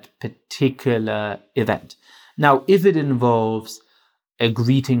of that particular event. Now, if it involves a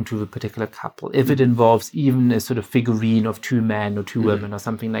greeting to a particular couple, if it involves even a sort of figurine of 2 men or 2 women or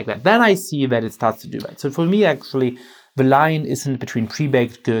something like that, then I see that it starts to do that. So for me, actually, the line isn't between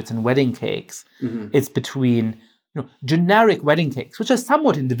pre-baked goods and wedding cakes. It's between generic wedding cakes, which are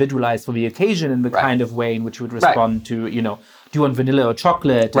somewhat individualized for the occasion in the kind of way in which you would respond to, do you want vanilla or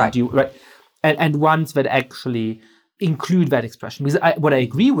chocolate? And ones that actually include that expression. Because what I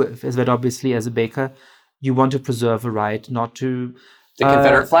agree with is that obviously as a baker, you want to preserve a right not to The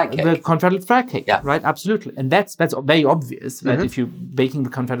Confederate flag cake. The Confederate flag cake, Yeah. right? Absolutely. And that's very obvious that if you're baking the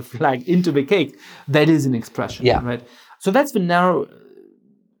Confederate flag into the cake, that is an expression, Yeah. right? So that's the narrow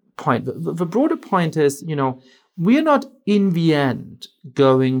point. The broader point is, we're not in the end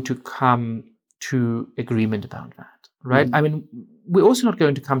going to come to agreement about that, right? I mean, we're also not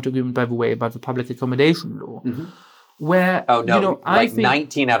going to come to agreement, by the way, about the public accommodation law, where, Oh, no. I think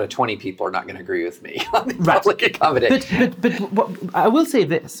 19 out of 20 people are not going to agree with me on the public accommodation. But what, I will say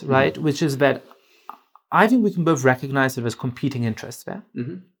this, right, which is that I think we can both recognize that there's competing interests there,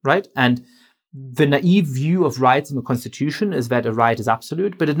 right? And the naive view of rights in the Constitution is that a right is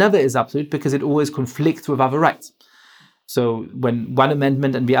absolute, but it never is absolute because it always conflicts with other rights. So when one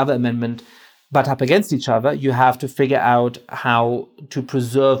amendment and the other amendment butt up against each other, you have to figure out how to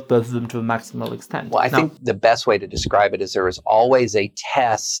preserve both of them to a maximal extent. Well, I think the best way to describe it is there is always a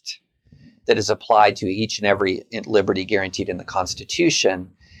test that is applied to each and every liberty guaranteed in the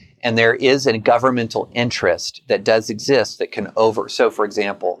Constitution. And there is a governmental interest that does exist that can So, for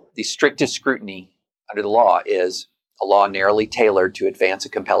example, the strictest scrutiny under the law is a law narrowly tailored to advance a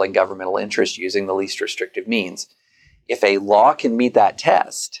compelling governmental interest using the least restrictive means. If a law can meet that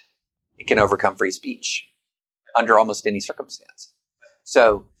test, it can overcome free speech under almost any circumstance.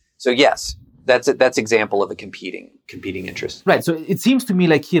 So yes, that's example of a competing interest. Right. So it seems to me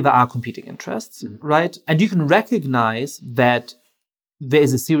like here there are competing interests, right? And you can recognize that there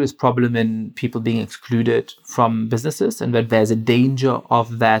is a serious problem in people being excluded from businesses and that there's a danger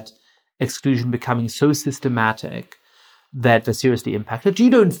of that exclusion becoming so systematic that they're seriously impacted. You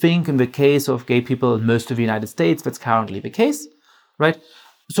don't think in the case of gay people in most of the United States that's currently the case, right?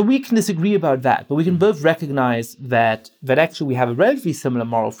 So we can disagree about that, but we can both recognize that actually we have a relatively similar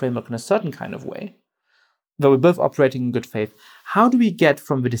moral framework in a certain kind of way, that we're both operating in good faith. How do we get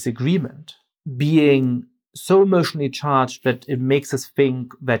from the disagreement being so emotionally charged that it makes us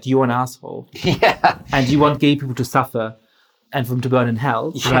think that you're an asshole and you want gay people to suffer and for them to burn in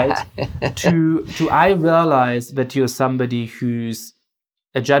hell, right? to I realize that you're somebody who's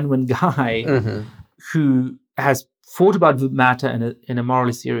a genuine guy who has thought about the matter in a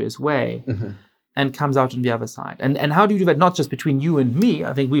morally serious way and comes out on the other side. And how do you do that? Not just between you and me.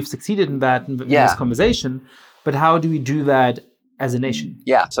 I think we've succeeded in that in this conversation, but how do we do that as a nation?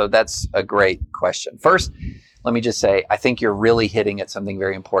 Yeah, so that's a great question. First, let me just say, I think you're really hitting at something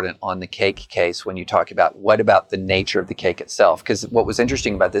very important on the cake case when you talk about what about the nature of the cake itself. Because what was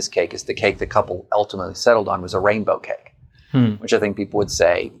interesting about this cake is the cake the couple ultimately settled on was a rainbow cake, which I think people would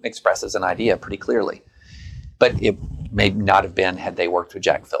say expresses an idea pretty clearly. But it may not have been had they worked with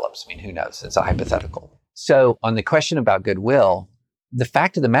Jack Phillips. I mean, who knows? It's a hypothetical. So on the question about goodwill, the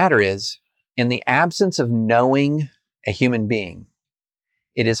fact of the matter is, in the absence of knowing a human being,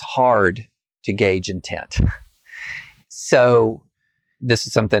 it is hard to gauge intent. So this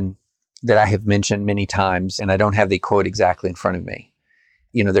is something that I have mentioned many times, and I don't have the quote exactly in front of me.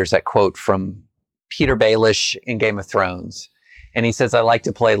 There's that quote from Peter Baelish in Game of Thrones. And he says, I like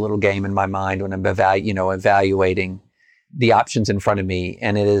to play a little game in my mind when I'm evaluating the options in front of me.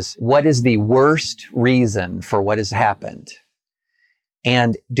 And it is, what is the worst reason for what has happened?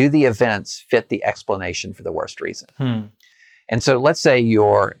 And do the events fit the explanation for the worst reason? And so let's say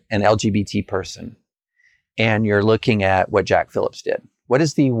you're an LGBT person and you're looking at what Jack Phillips did. What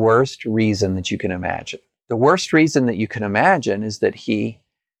is the worst reason that you can imagine? The worst reason that you can imagine is that he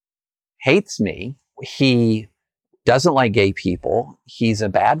hates me. He doesn't like gay people. He's a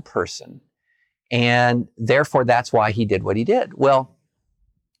bad person. And therefore, that's why he did what he did. Well,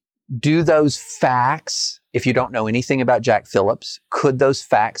 do those facts, if you don't know anything about Jack Phillips, could those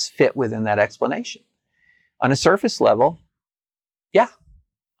facts fit within that explanation? On a surface level, yeah.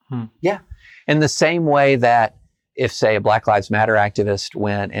 Yeah. In the same way that if, say, a Black Lives Matter activist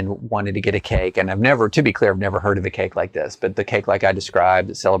went and wanted to get a cake, and I've never heard of a cake like this, but the cake like I described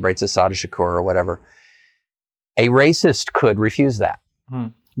that celebrates Assata Shakur or whatever, a racist could refuse that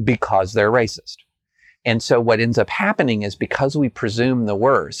because they're racist. And so what ends up happening is because we presume the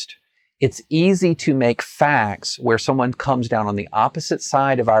worst, it's easy to make facts where someone comes down on the opposite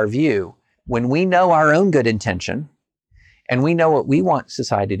side of our view when we know our own good intention and we know what we want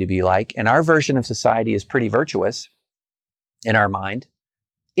society to be like, and our version of society is pretty virtuous in our mind.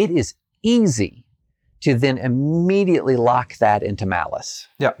 It is easy to then immediately lock that into malice.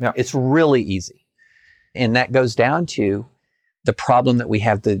 Yeah. It's really easy. And that goes down to the problem that we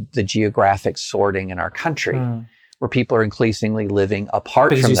have the geographic sorting in our country, where people are increasingly living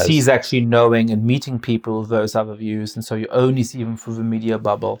apart Because from you those. see is actually knowing and meeting people with those other views, and so you only see them through the media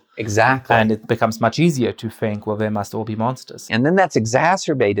bubble. Exactly. And it becomes much easier to think, well, they must all be monsters. And then that's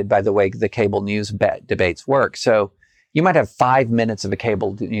exacerbated by the way the cable news debates work. So you might have 5 minutes of a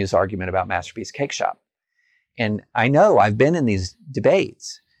cable news argument about Masterpiece Cake Shop. And I know I've been in these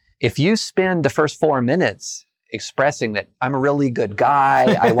debates. If you spend the first 4 minutes expressing that I'm a really good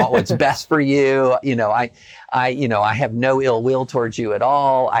guy, I want what's best for you, I have no ill will towards you at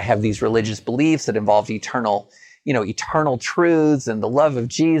all. I have these religious beliefs that involve eternal truths and the love of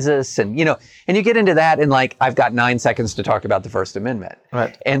Jesus, and you get into that, and like I've got 9 seconds to talk about the First Amendment.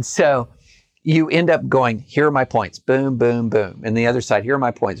 Right. And so you end up going, here are my points, boom, boom, boom. And the other side, here are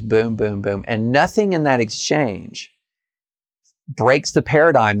my points, boom, boom, boom. And nothing in that exchange breaks the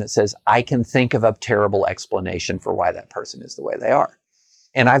paradigm that says, I can think of a terrible explanation for why that person is the way they are.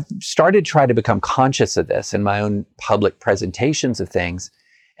 And I've started trying to become conscious of this in my own public presentations of things.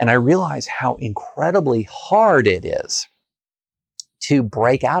 And I realize how incredibly hard it is to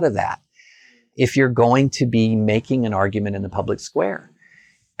break out of that if you're going to be making an argument in the public square.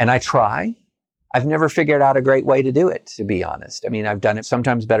 And I try. I've never figured out a great way to do it, to be honest. I mean, I've done it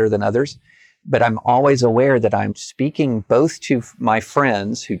sometimes better than others, but I'm always aware that I'm speaking both to my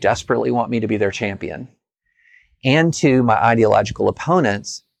friends who desperately want me to be their champion and to my ideological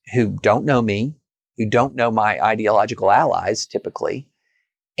opponents who don't know me, who don't know my ideological allies typically,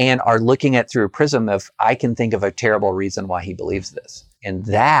 and are looking at through a prism of, I can think of a terrible reason why he believes this. And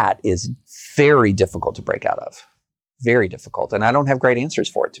that is very difficult to break out of. Very difficult. And I don't have great answers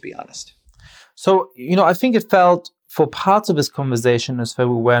for it, to be honest. So, I think it felt for parts of this conversation as though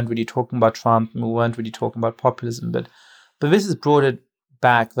we weren't really talking about Trump and we weren't really talking about populism, but this has brought it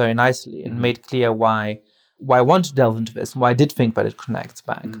back very nicely and made clear why I want to delve into this and why I did think that it connects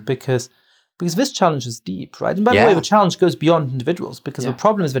back. Because this challenge is deep, right? And by the way, the challenge goes beyond individuals, because the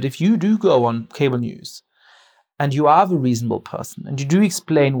problem is that if you do go on cable news and you are the reasonable person and you do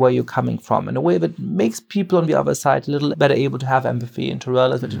explain where you're coming from in a way that makes people on the other side a little better able to have empathy and to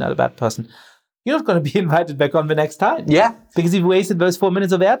realize that you're not a bad person, you're not going to be invited back on the next time. Yeah. Because you've wasted those 4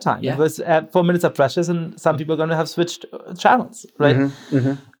 minutes of airtime. Yeah. Those 4 minutes are precious, and some people are going to have switched channels, right?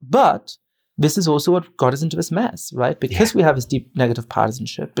 But this is also what got us into this mess, right? Because we have this deep negative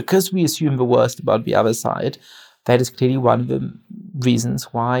partisanship, because we assume the worst about the other side, that is clearly one of the reasons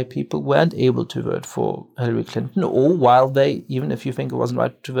why people weren't able to vote for Hillary Clinton, or while they, even if you think it wasn't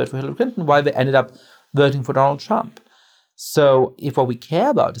right to vote for Hillary Clinton, why they ended up voting for Donald Trump. So if what we care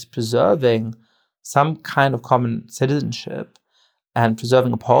about is preserving some kind of common citizenship and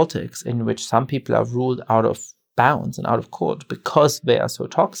preserving a politics in which some people are ruled out of bounds and out of court because they are so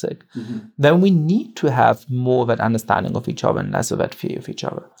toxic, then we need to have more of that understanding of each other and less of that fear of each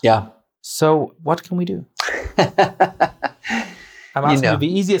other. Yeah. So what can we do? I'm asking you the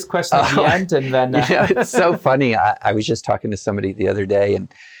easiest question at the end, and then... It's so funny. I was just talking to somebody the other day,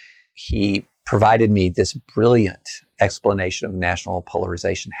 and he provided me this brilliant explanation of national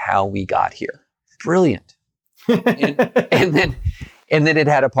polarization, how we got here. Brilliant. and then it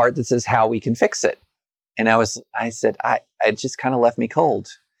had a part that says how we can fix it. And I said, it just kind of left me cold.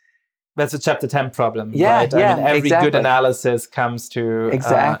 That's a chapter 10 problem, yeah, right? Yeah, I mean, every exactly. good analysis comes to...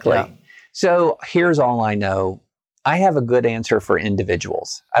 Exactly. So here's all I know. I have a good answer for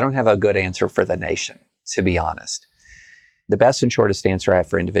individuals. I don't have a good answer for the nation, to be honest. The best and shortest answer I have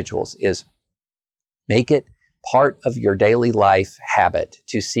for individuals is make it part of your daily life habit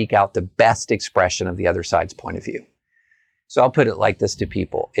to seek out the best expression of the other side's point of view. So I'll put it like this to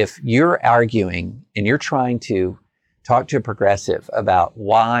people. If you're arguing and you're trying to talk to a progressive about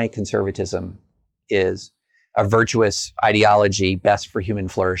why conservatism is a virtuous ideology, best for human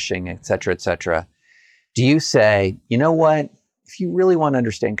flourishing, et cetera, do you say, you know what? If you really want to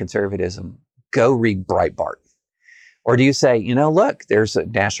understand conservatism, go read Breitbart. Or do you say, look, there's a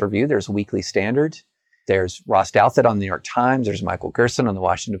National Review, there's a Weekly Standard, there's Ross Douthat on the New York Times, there's Michael Gerson on the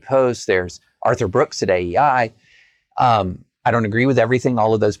Washington Post, there's Arthur Brooks at AEI. I don't agree with everything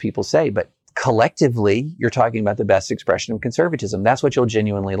all of those people say, but collectively, you're talking about the best expression of conservatism. That's what you'll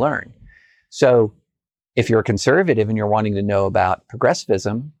genuinely learn. So if you're a conservative and you're wanting to know about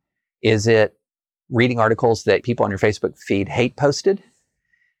progressivism, is it reading articles that people on your Facebook feed hate posted?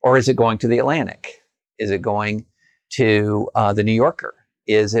 Or is it going to The Atlantic? Is it going to The New Yorker?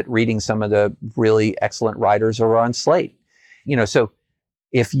 Is it reading some of the really excellent writers who are on Slate? So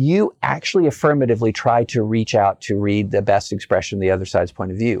if you actually affirmatively try to reach out to read the best expression of the other side's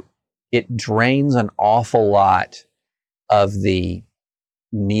point of view, it drains an awful lot of the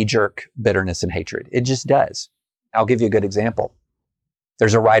knee-jerk bitterness and hatred. It just does. I'll give you a good example.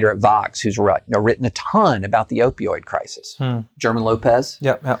 There's a writer at Vox who's written a ton about the opioid crisis. German Lopez.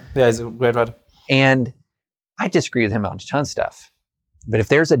 Yeah, he's a great writer. And I disagree with him on a ton of stuff. But if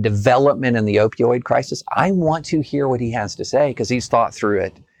there's a development in the opioid crisis, I want to hear what he has to say because he's thought through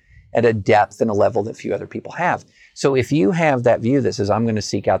it at a depth and a level that few other people have. So if you have that view that says, I'm going to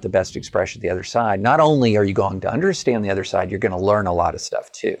seek out the best expression of the other side, not only are you going to understand the other side, you're going to learn a lot of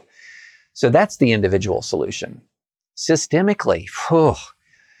stuff too. So that's the individual solution. Systemically,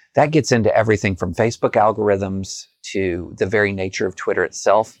 that gets into everything from Facebook algorithms to the very nature of Twitter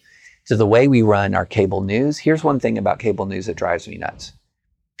itself to the way we run our cable news. Here's one thing about cable news that drives me nuts.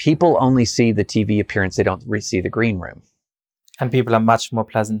 People only see the TV appearance. They don't see the green room. And people are much more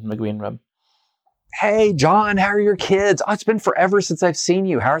pleasant in the green room. Hey, John, how are your kids? Oh, it's been forever since I've seen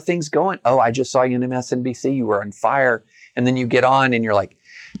you. How are things going? Oh, I just saw you on MSNBC. You were on fire. And then you get on and you're like,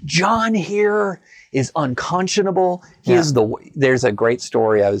 John here is unconscionable. There's a great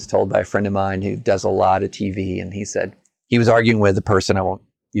story I was told by a friend of mine who does a lot of TV. And he said he was arguing with a person. I won't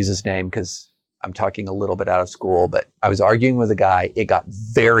use his name because I'm talking a little bit out of school, but I was arguing with a guy. It got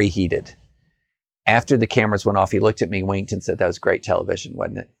very heated. After the cameras went off, he looked at me, winked and said, that was great television,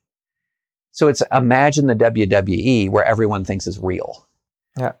 wasn't it? So it's imagine the WWE where everyone thinks is real.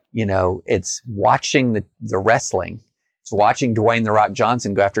 Yeah. It's watching the wrestling. It's watching Dwayne "The Rock"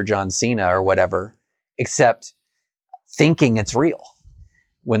 Johnson go after John Cena or whatever, except thinking it's real.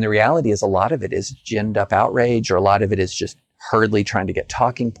 When the reality is a lot of it is ginned up outrage, or a lot of it is just hurriedly trying to get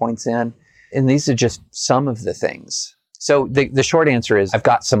talking points in. And these are just some of the things. So the short answer is I've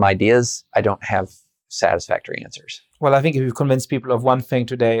got some ideas. I don't have satisfactory answers. Well, I think if you convince people of one thing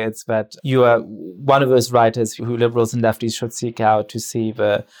today, it's that you are one of those writers who liberals and lefties should seek out to see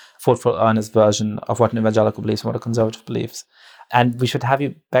the thoughtful, earnest version of what an evangelical believes and what a conservative believes. And we should have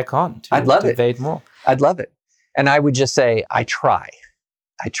you back on to debate more. I'd love it. And I would just say, I try.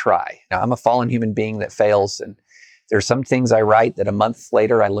 Now, I'm a fallen human being that fails. And there's some things I write that a month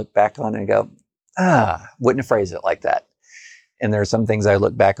later I look back on and go, wouldn't have phrased it like that. And there are some things I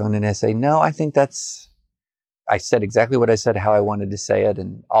look back on and I say, no, I think I said exactly what I said, how I wanted to say it.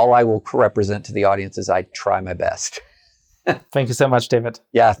 And all I will represent to the audience is I try my best. Thank you so much, David.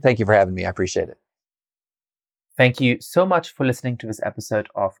 Yeah, thank you for having me. I appreciate it. Thank you so much for listening to this episode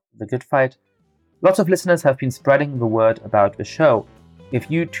of The Good Fight. Lots of listeners have been spreading the word about the show. If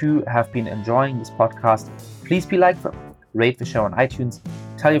you too have been enjoying this podcast, please be like them. Rate the show on iTunes,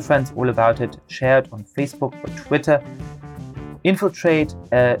 tell your friends all about it, share it on Facebook or Twitter. Infiltrate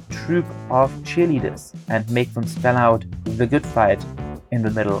a troop of cheerleaders and make them spell out The Good Fight in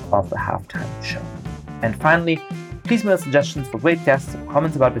the middle of the halftime show. And finally, please mail suggestions for great guests or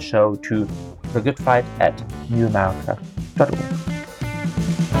comments about the show to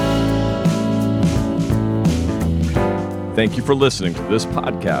thegoodfight@newamerica.org. Thank you for listening to this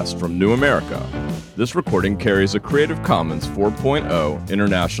podcast from New America. This recording carries a Creative Commons 4.0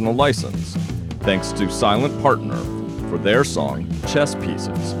 international license. Thanks to Silent Partner for their song, Chess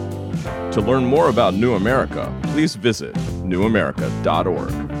Pieces. To learn more about New America, please visit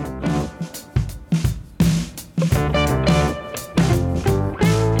newamerica.org.